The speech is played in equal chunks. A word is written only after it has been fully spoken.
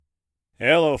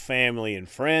Hello, family and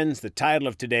friends. The title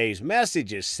of today's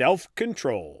message is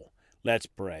Self-Control. Let's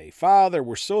pray. Father,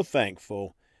 we're so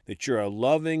thankful that you're a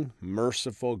loving,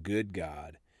 merciful, good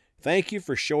God. Thank you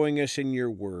for showing us in your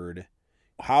word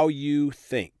how you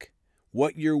think,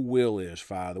 what your will is,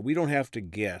 Father. We don't have to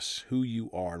guess who you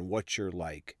are and what you're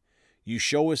like. You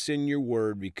show us in your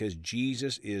word because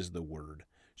Jesus is the word.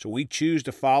 So we choose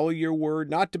to follow your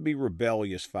word, not to be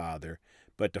rebellious, Father,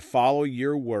 but to follow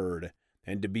your word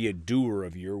and to be a doer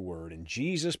of your word. In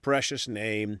Jesus' precious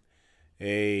name,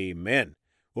 amen.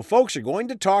 Well, folks, we're going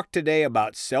to talk today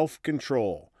about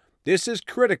self-control. This is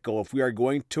critical if we are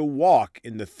going to walk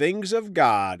in the things of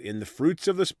God, in the fruits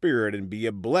of the Spirit, and be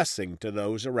a blessing to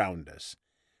those around us.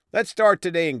 Let's start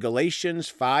today in Galatians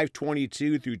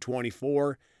 5:22 through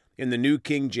 24 in the New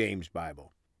King James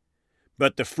Bible.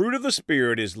 But the fruit of the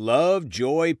Spirit is love,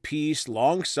 joy, peace,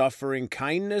 long-suffering,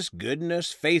 kindness,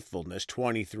 goodness, faithfulness,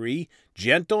 23,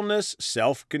 gentleness,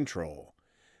 self-control.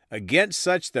 Against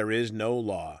such there is no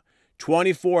law.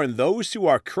 24, and those who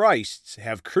are Christ's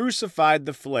have crucified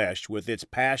the flesh with its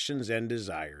passions and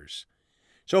desires.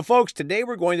 So, folks, today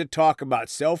we're going to talk about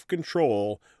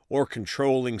self-control or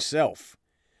controlling self.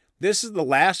 This is the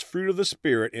last fruit of the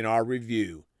Spirit in our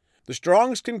review. The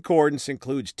Strong's Concordance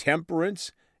includes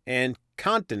temperance and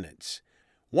continence.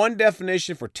 One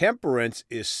definition for temperance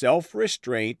is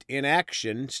self-restraint in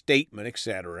action, statement,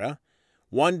 etc.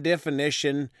 One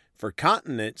definition for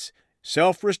continence,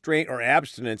 self-restraint or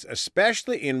abstinence,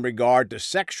 especially in regard to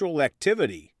sexual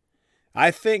activity. I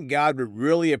think God would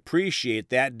really appreciate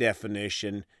that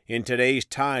definition in today's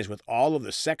times with all of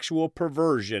the sexual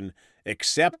perversion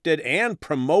accepted and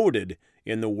promoted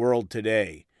in the world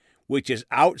today, which is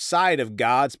outside of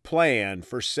God's plan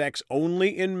for sex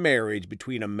only in marriage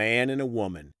between a man and a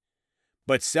woman.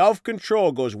 But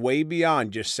self-control goes way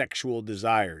beyond just sexual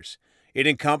desires. It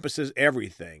encompasses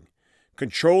everything.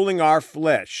 Controlling our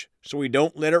flesh so we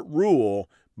don't let it rule,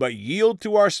 but yield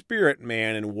to our spirit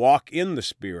man and walk in the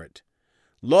Spirit.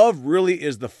 Love really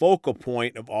is the focal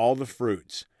point of all the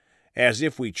fruits, as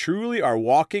if we truly are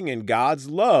walking in God's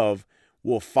love,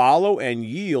 we'll follow and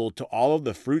yield to all of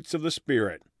the fruits of the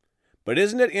Spirit. But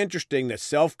isn't it interesting that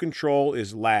self-control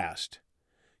is last?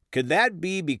 Could that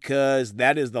be because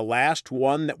that is the last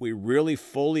one that we really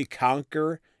fully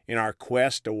conquer in our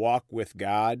quest to walk with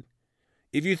God?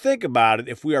 If you think about it,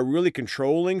 if we are really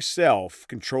controlling self,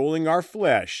 controlling our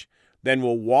flesh, then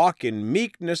we'll walk in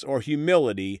meekness or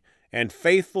humility and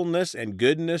faithfulness and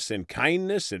goodness and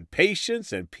kindness and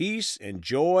patience and peace and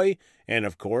joy and,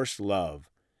 of course, love.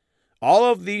 All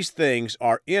of these things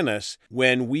are in us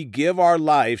when we give our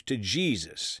lives to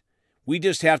Jesus. We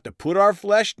just have to put our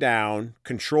flesh down,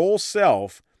 control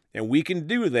self, and we can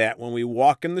do that when we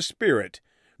walk in the Spirit.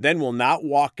 Then we'll not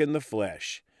walk in the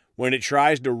flesh. When it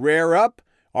tries to rear up,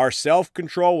 our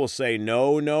self-control will say,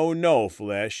 no, no, no,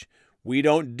 flesh. We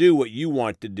don't do what you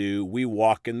want to do. We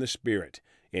walk in the Spirit,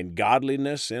 in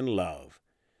godliness and love.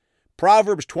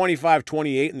 Proverbs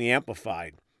 25:28 in the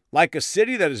Amplified. Like a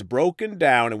city that is broken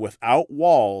down and without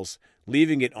walls,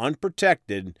 leaving it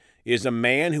unprotected, is a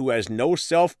man who has no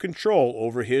self-control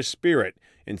over his spirit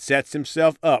and sets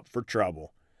himself up for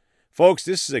trouble. Folks,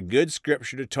 this is a good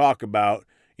scripture to talk about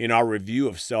in our review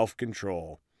of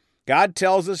self-control. God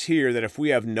tells us here that if we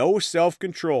have no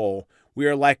self-control, we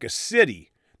are like a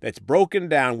city that's broken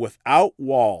down without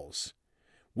walls,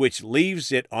 which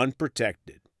leaves it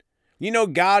unprotected. You know,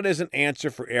 God has an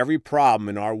answer for every problem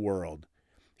in our world.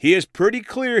 He is pretty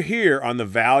clear here on the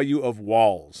value of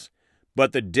walls,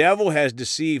 but the devil has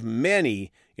deceived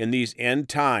many in these end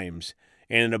times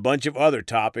and in a bunch of other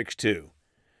topics too.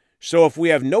 So if we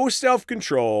have no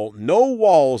self-control, no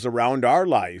walls around our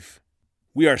life,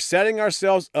 we are setting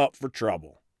ourselves up for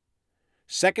trouble.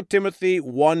 2 Timothy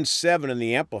 1:7 in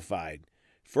the Amplified.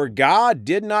 For God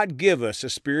did not give us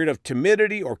a spirit of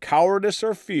timidity or cowardice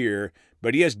or fear,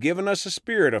 but He has given us a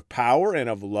spirit of power and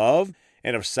of love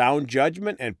and of sound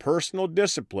judgment and personal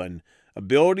discipline,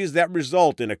 abilities that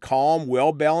result in a calm,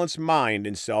 well-balanced mind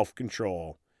and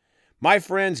self-control. My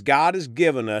friends, God has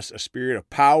given us a spirit of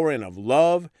power and of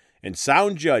love and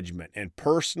sound judgment and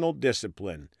personal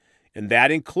discipline, and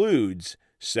that includes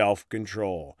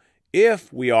self-control.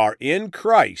 If we are in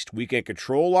Christ, we can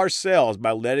control ourselves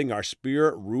by letting our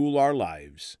Spirit rule our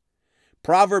lives.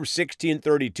 Proverbs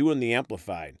 16:32 in the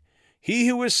Amplified. He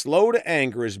who is slow to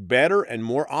anger is better and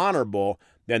more honorable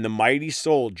than the mighty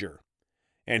soldier,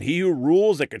 and he who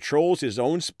rules and controls his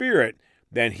own spirit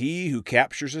than he who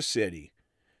captures a city.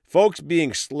 Folks,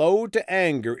 being slow to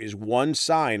anger is one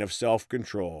sign of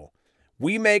self-control.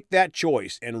 We make that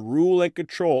choice and rule and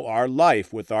control our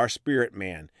life with our spirit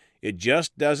man. It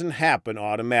just doesn't happen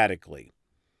automatically.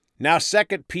 Now 2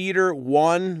 Peter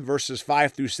 1, verses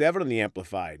 5 through 7 in the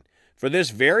Amplified. For this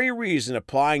very reason,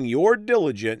 applying your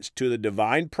diligence to the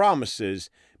divine promises,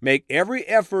 make every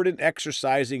effort in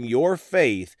exercising your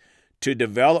faith to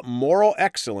develop moral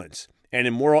excellence, and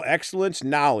in moral excellence,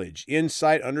 knowledge,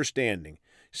 insight, understanding.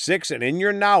 6, and in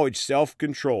your knowledge,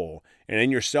 self-control, and in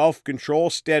your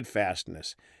self-control,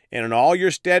 steadfastness, and in all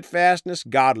your steadfastness,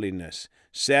 godliness.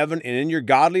 7, and in your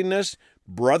godliness,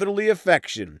 brotherly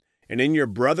affection, and in your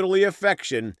brotherly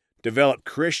affection, develop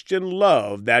Christian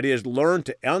love, that is, learn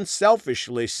to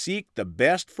unselfishly seek the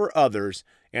best for others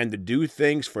and to do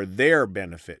things for their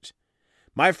benefit.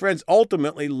 My friends,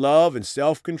 ultimately, love and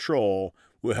self-control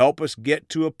will help us get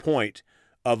to a point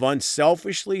of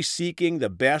unselfishly seeking the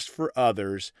best for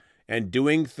others and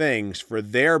doing things for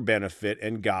their benefit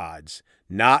and God's,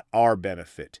 not our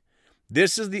benefit.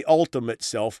 This is the ultimate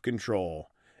self-control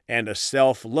and a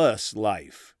selfless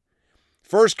life.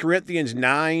 1 Corinthians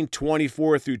 9,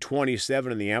 24 through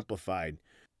 27 in the Amplified.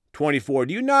 24,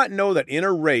 do you not know that in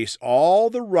a race all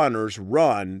the runners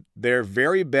run their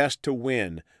very best to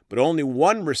win, but only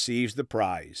one receives the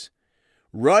prize?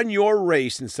 Run your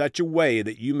race in such a way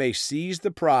that you may seize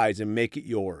the prize and make it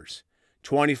yours.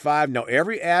 25, now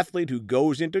every athlete who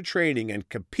goes into training and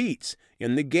competes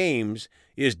in the games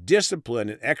is disciplined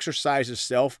and exercises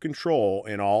self-control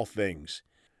in all things.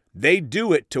 They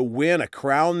do it to win a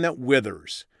crown that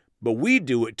withers, but we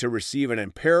do it to receive an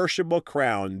imperishable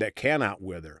crown that cannot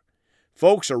wither.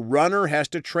 Folks, a runner has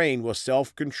to train with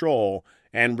self-control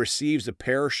and receives a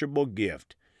perishable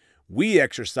gift. We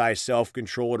exercise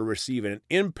self-control to receive an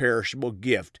imperishable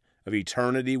gift of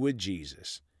eternity with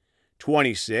Jesus.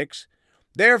 26,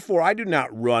 therefore I do not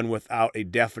run without a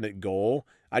definite goal.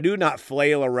 I do not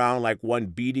flail around like one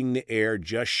beating the air,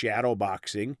 just shadow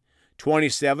boxing.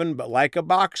 27, but like a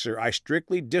boxer, I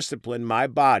strictly discipline my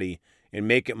body and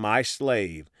make it my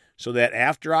slave, so that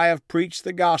after I have preached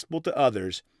the gospel to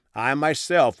others, I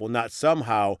myself will not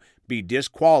somehow be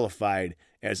disqualified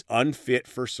as unfit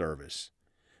for service.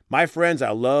 My friends, I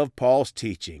love Paul's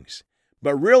teachings,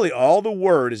 but really all the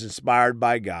word is inspired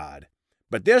by God.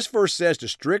 But this verse says to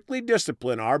strictly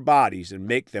discipline our bodies and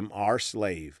make them our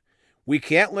slave. We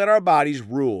can't let our bodies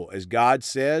rule, as God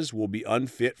says we'll be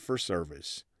unfit for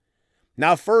service.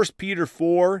 Now 1 Peter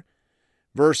 4,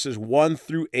 verses 1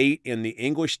 through 8 in the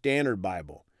English Standard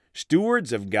Bible.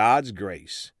 Stewards of God's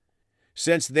grace.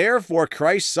 Since therefore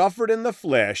Christ suffered in the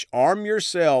flesh, arm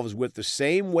yourselves with the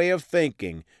same way of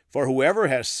thinking, for whoever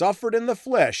has suffered in the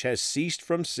flesh has ceased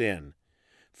from sin.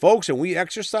 Folks, when we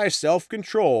exercise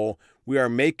self-control, we are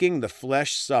making the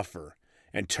flesh suffer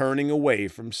and turning away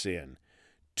from sin.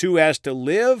 2, as to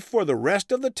live for the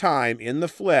rest of the time in the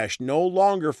flesh, no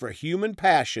longer for human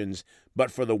passions, but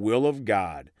for the will of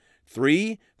God.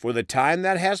 3, for the time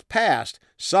that has passed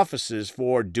suffices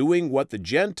for doing what the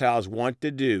Gentiles want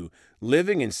to do,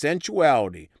 living in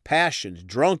sensuality, passions,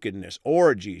 drunkenness,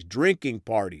 orgies, drinking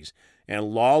parties,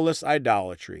 and lawless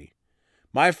idolatry.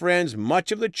 My friends,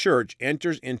 much of the church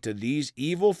enters into these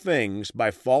evil things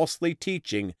by falsely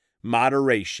teaching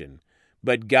moderation,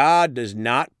 but God does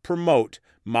not promote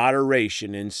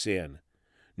moderation in sin.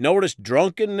 Notice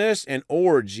drunkenness and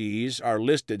orgies are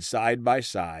listed side by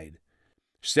side.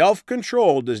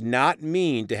 Self-control does not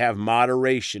mean to have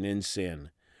moderation in sin.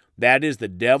 That is the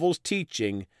devil's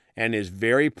teaching and is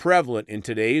very prevalent in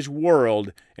today's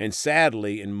world and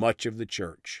sadly in much of the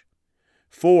church.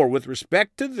 4, with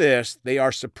respect to this, they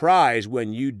are surprised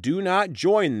when you do not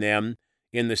join them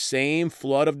in the same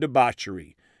flood of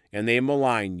debauchery, and they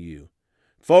malign you.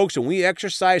 Folks, when we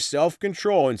exercise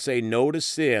self-control and say no to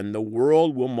sin, the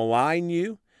world will malign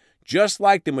you, just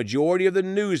like the majority of the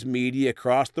news media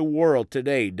across the world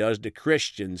today does to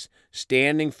Christians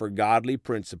standing for godly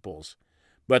principles.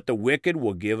 But the wicked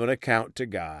will give an account to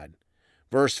God.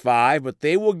 Verse 5, but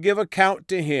they will give account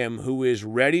to him who is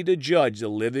ready to judge the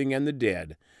living and the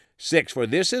dead. 6, for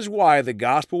this is why the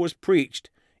gospel was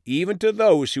preached, even to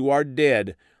those who are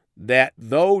dead, that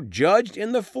though judged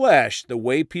in the flesh the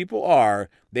way people are,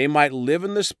 they might live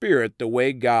in the spirit the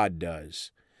way God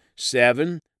does.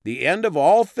 7, the end of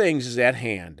all things is at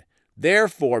hand.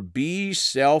 Therefore be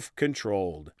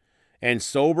self-controlled and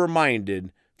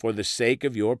sober-minded for the sake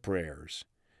of your prayers.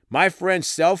 My friends,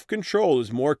 self-control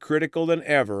is more critical than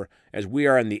ever as we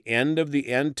are in the end of the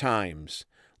end times.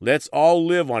 Let's all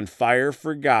live on fire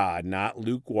for God, not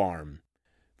lukewarm.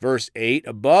 Verse 8,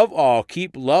 above all,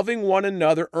 keep loving one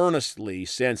another earnestly,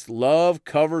 since love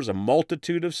covers a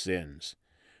multitude of sins.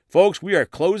 Folks, we are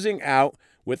closing out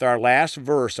with our last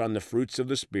verse on the fruits of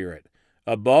the Spirit.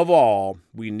 Above all,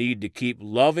 we need to keep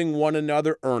loving one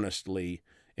another earnestly,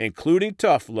 including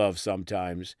tough love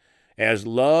sometimes, as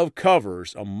love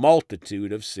covers a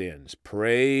multitude of sins.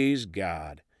 Praise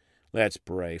God. Let's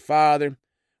pray. Father,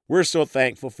 we're so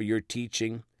thankful for your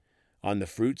teaching on the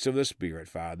fruits of the Spirit,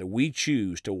 Father. We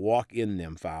choose to walk in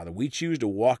them, Father. We choose to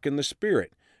walk in the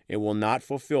Spirit and will not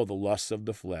fulfill the lusts of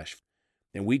the flesh.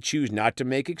 And we choose not to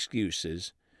make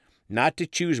excuses, not to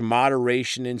choose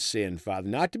moderation in sin, Father,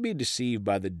 not to be deceived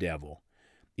by the devil.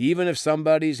 Even if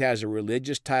somebody has a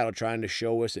religious title trying to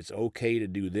show us it's okay to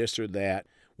do this or that,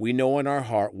 we know in our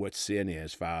heart what sin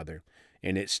is, Father,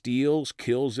 and it steals,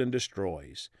 kills, and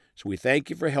destroys. So we thank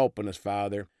you for helping us,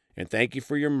 Father, and thank you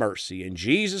for your mercy. In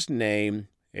Jesus' name,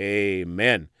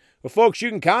 amen. Well, folks, you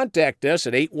can contact us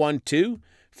at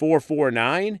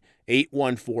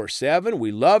 812-449-8147.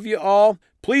 We love you all.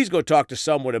 Please go talk to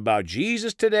someone about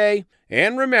Jesus today.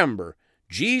 And remember,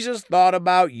 Jesus thought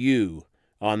about you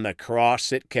on the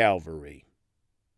cross at Calvary.